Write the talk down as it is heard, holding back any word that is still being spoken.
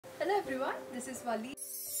Hello everyone, this is Vali.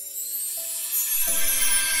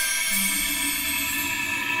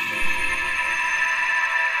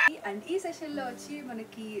 And this session lo vachi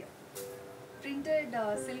manaki printed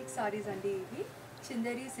silk sarees andi ivi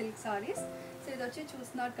Chinderi silk sarees. So idu vachi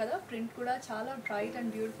chustunnaru kada print kuda chaala bright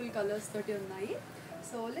and beautiful colors toti unnayi.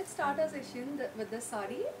 So let's start our session with this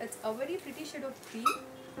saree. It's a very pretty shade of green.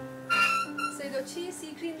 So idu vachi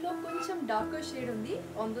sea green lo koncham darker shade undi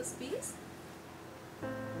on this piece.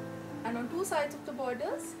 And on two sides of the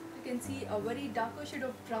borders you can see a very darker shade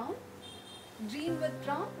of brown, green with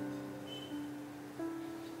brown,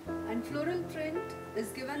 and floral print is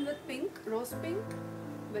given with pink, rose pink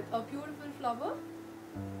with a beautiful flower.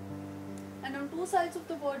 And on two sides of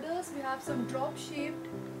the borders we have some drop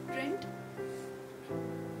shaped print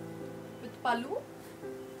with pallu.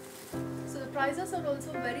 So the prices are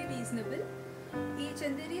also very reasonable. ఈ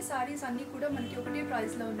Chanderi sarees అన్ని కూడా మనకి ఒకటే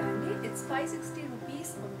price లో ఉన్నాయండి. It's 560 rupees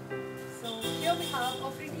only. So here we have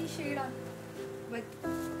a pretty shade with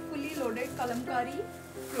fully loaded kalamkari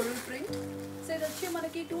floral print. So ఇది వచ్చి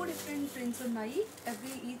మనకి two different prints ఉన్నాయి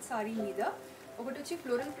each saree మీద. ఒకటి వచ్చి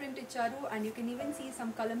floral print ఇచ్చారు and you can even see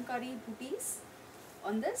some kalamkari booties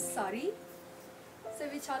on this saree. So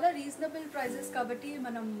ఇవి చాలా రీజనబుల్ ప్రైసెస్ కాబట్టి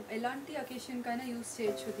మనం ఎలాంటి అకేషన్ కైనా యూస్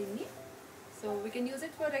చేయొచ్చు దీన్ని. So we can use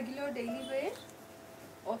it for regular daily wear.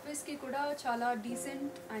 Office ki kuda chala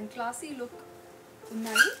decent and classy look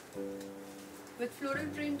unnai with floral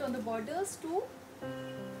print on the borders too.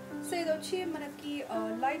 So idu vachi manaki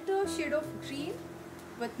lighter shade of green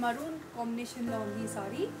with maroon combination lo undi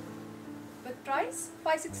saree with price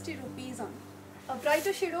 560 rupees on. A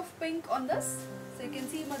brighter shade of pink on this. So you can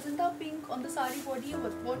see magenta pink on the saree body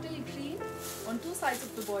with bottle green on two sides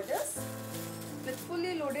of the borders with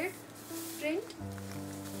fully loaded print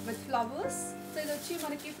with flowers. So idu vachi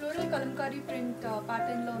manaki floral kalamkari print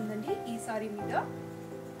pattern lo undandi ee saree meeda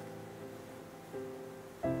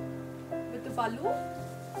with the pallu,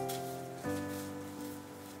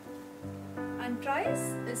 and price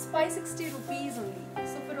is 560 rupees only.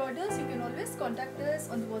 So for orders you can always contact us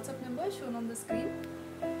on the WhatsApp number shown on the screen.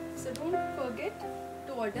 So don't forget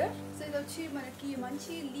to order. So idu vachi manaki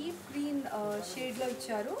manchi leaf green shade lo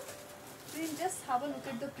icharu. Then just have a look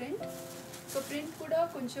at the print. So print kuda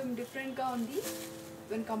koncham different ga undi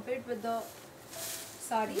when compared with the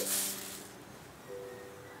sarees.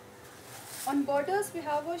 On borders we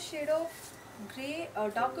have a shade of grey, a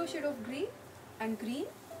darker shade of grey and green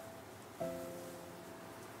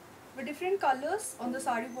with different colors on the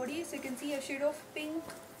saree body. So you can see a shade of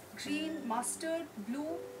pink, green, mustard,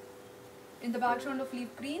 blue in the background of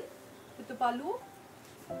leaf green with the pallu.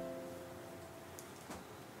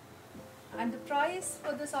 And the price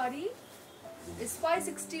for the saree is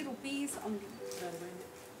 560 rupees only.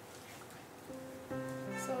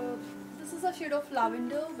 So this is a shade of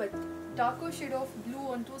lavender with darker shade of blue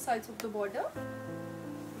on two sides of the border.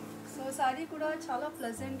 So saree kuda chala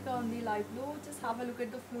pleasant ga undi light blue. Just have a look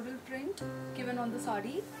at the floral print given on the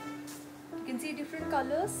saree. You can see different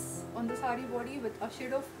colors on the saree body with a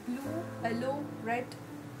shade of blue, yellow, red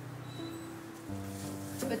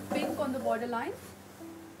with pink on the borderline.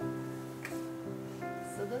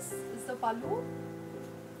 So this is the pallu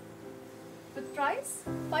with price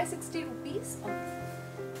 560 rupees only.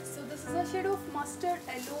 So this is a shade of mustard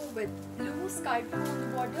yellow with blue, sky blue on the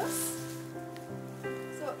borders.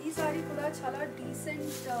 So this saree kuda chala decent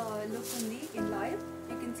look undi in live.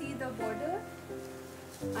 You can see the border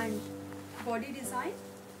and body design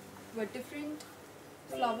with different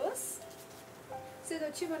flowers. So idu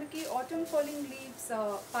vachi manaki autumn falling leaves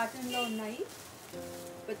pattern lo unnai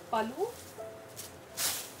with pallu.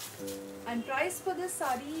 And price for this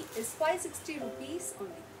saree is 560 rupees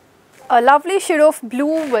only. A lovely shade of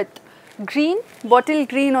blue with green, bottle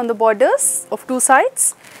green on the borders of two sides.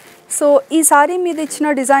 So ee saree meeda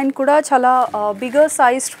ichina design kuda chala bigger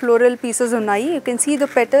sized floral pieces unnayi. You can see the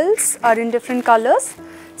petals are in different colors.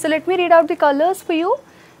 So let me read out the colors for you.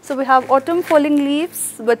 So we have autumn falling leaves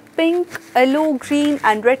with pink, yellow, green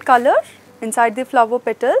and red color inside the flower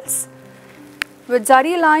petals with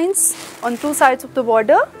zari lines on two sides of the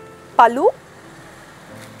border. Pallu,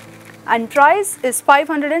 and price is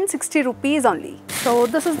 560 rupees only. So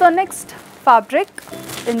this is the next fabric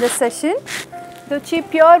in this session. The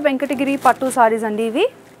pure Venkatagiri Pattu sarees andi ivi.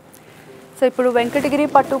 So ippudu Venkatagiri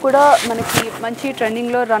Pattu kuda manaki manchi trending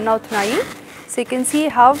lo run avutunnayi. So you can see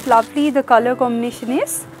how lovely the color combination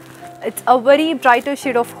is. It's a very brighter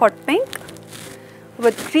shade of hot pink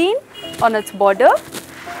with green on its border.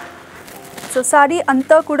 So saree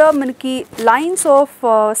anta kuda manaki lines of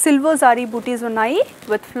silver zari booties unnai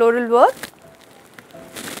with floral work.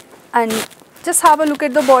 And just have a look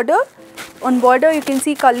at the border. On border you can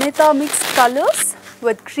see Kalnita mixed colors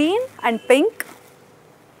with green and pink.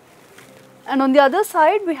 And on the other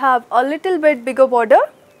side we have a little bit bigger border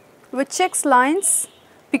with checks lines,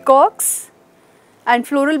 peacocks and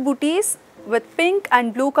floral booties with pink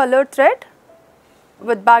and blue colored thread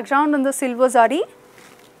with background on the silver zari.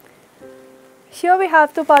 Here we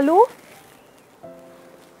have the pallu.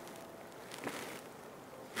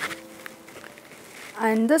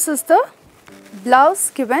 And this is the blouse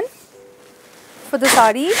given for the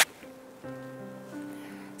sari.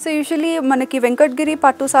 So usually manaki Venkatgiri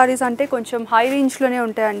Pattu sarees ante koncham high range lone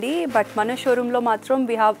untayandi, but mana showroom lo matram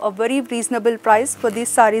we have a very reasonable price for these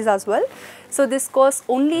sarees as well. So this costs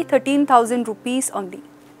only 13,000 rupees only.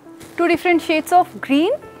 Two different shades of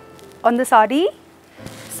green on the sari.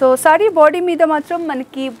 So sari body meeda matram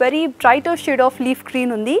manaki very brighter shade of leaf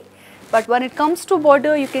green undi, but when it comes to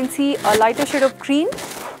border you can see a lighter shade of green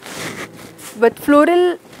with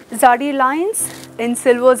floral zari lines in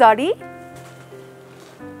silver zari.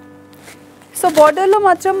 So border lo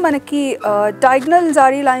matram manaki diagonal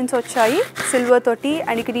zari lines vachayi silver toti,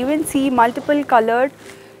 and you can even see multiple colored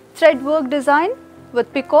thread work design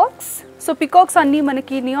with peacocks. So peacocks anni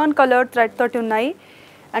manaki neon colored thread toti unnai,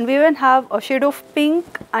 and we even have a shade of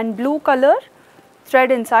pink and blue color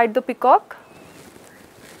thread inside the peacock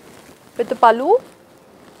with the pallu.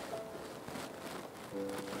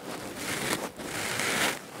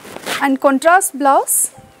 And contrast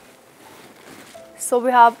blouse. So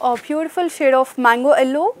we have a beautiful shade of mango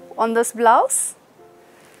yellow on this blouse.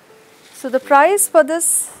 So the price for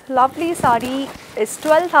this lovely sari is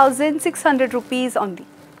 12,600 rupees only.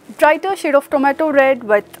 Brighter shade of tomato red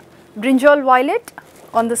with brinjal violet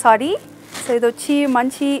on the sari. So idochi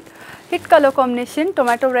manchi hit color combination,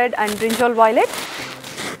 tomato red and brinjal violet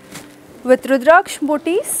with rudraksh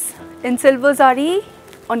booties in silver zari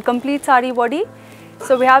on complete sari body.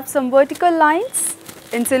 So we have some vertical lines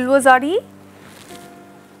in silver zari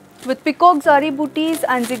with peacock zari booties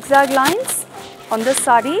and zigzag lines on this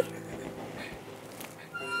sari.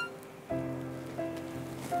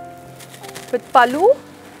 With pallu.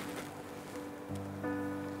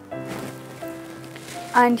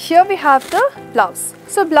 And here we have the blouse.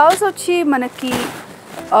 So blouse vachi manaki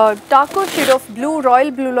darker shade of blue,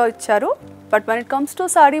 royal blue lo icharu, but when it comes to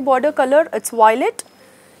sari border color it's violet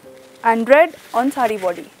and red on sari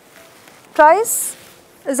body. Price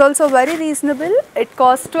is also very reasonable. It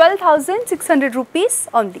costs 12,600 rupees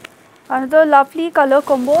only. Another lovely color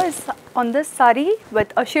combo is on this sari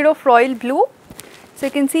with a shade of royal blue. So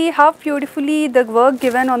you can see how beautifully the work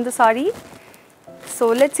given on the sari. So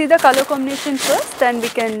let's see the color combination first, then we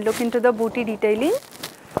can look into the booty detailing.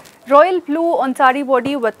 Royal blue on sari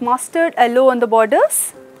body with mustard yellow on the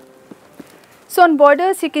borders. So on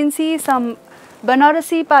borders you can see some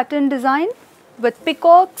Banarasi pattern design with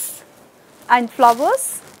peacocks and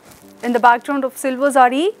flowers in the background of silver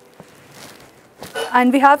zari,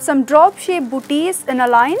 and we have some drop shape booties in a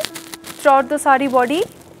line throughout the sari body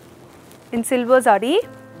in silver zari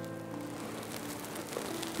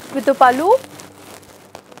with the pallu,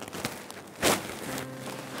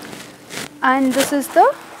 and this is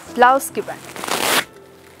the blouse given.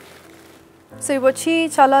 So ivi vachi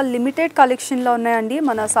chala limited collection lo unnayandi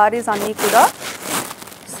mana sarees anni kuda.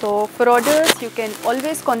 So for orders you can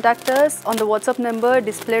always contact us on the WhatsApp number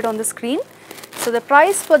displayed on the screen. So the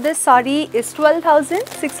price for this sari is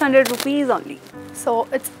 12,600 rupees only. So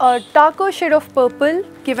it's a darker shade of purple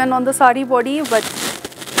given on the sari body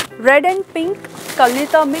with red and pink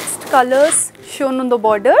Kalnita mixed colors shown on the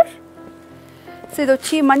border. So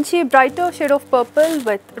idochi manchi brighter shade of purple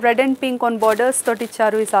with red and pink on borders toti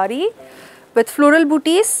icharu ee sari with floral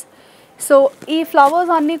booties. So ee flowers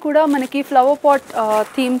anni kuda manaki flower pot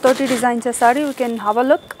theme toti design chesaru. You can have a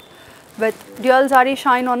look with dual zari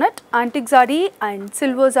shine on it, antique zari and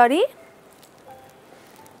silver zari.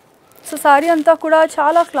 So sari anta kuda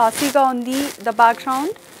chala classy ga undi. The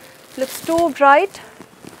background looks too bright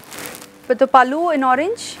with the pallu in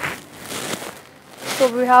orange.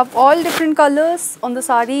 So we have all different colors on the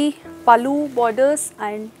sari, pallu, borders,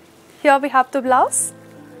 and here we have the blouse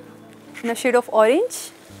in a shade of orange.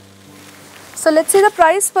 So let's see the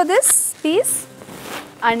price for this piece,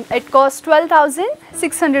 and it costs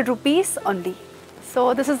 12,600 rupees only.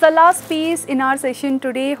 So this is the last piece in our session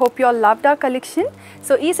today. Hope you all loved our collection.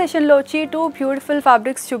 So ee session lo chi two beautiful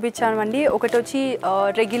fabrics chupichanu. Okati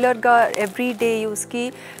vachi regular ga everyday use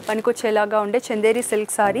ki panikochelaga unde Chanderi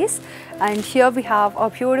silk sarees, and here we have a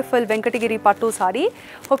beautiful Venkatgiri Pattu saree.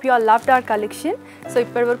 Hope you all loved our collection. So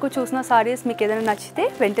ippadi varaku chusina sarees meeku edaina nachite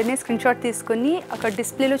ventane screenshot teeskoni akkada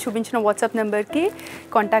display lo chupinchina WhatsApp number ki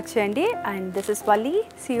contact cheyandi. And this is Valli.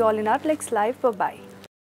 See you all in our next live. Bye bye.